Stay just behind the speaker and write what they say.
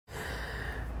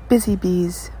Busy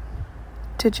bees,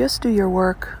 to just do your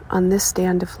work on this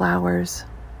stand of flowers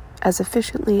as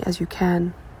efficiently as you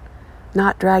can,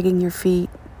 not dragging your feet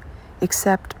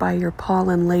except by your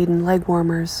pollen-laden leg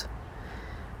warmers,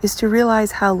 is to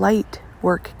realize how light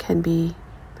work can be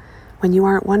when you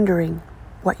aren't wondering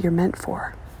what you're meant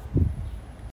for.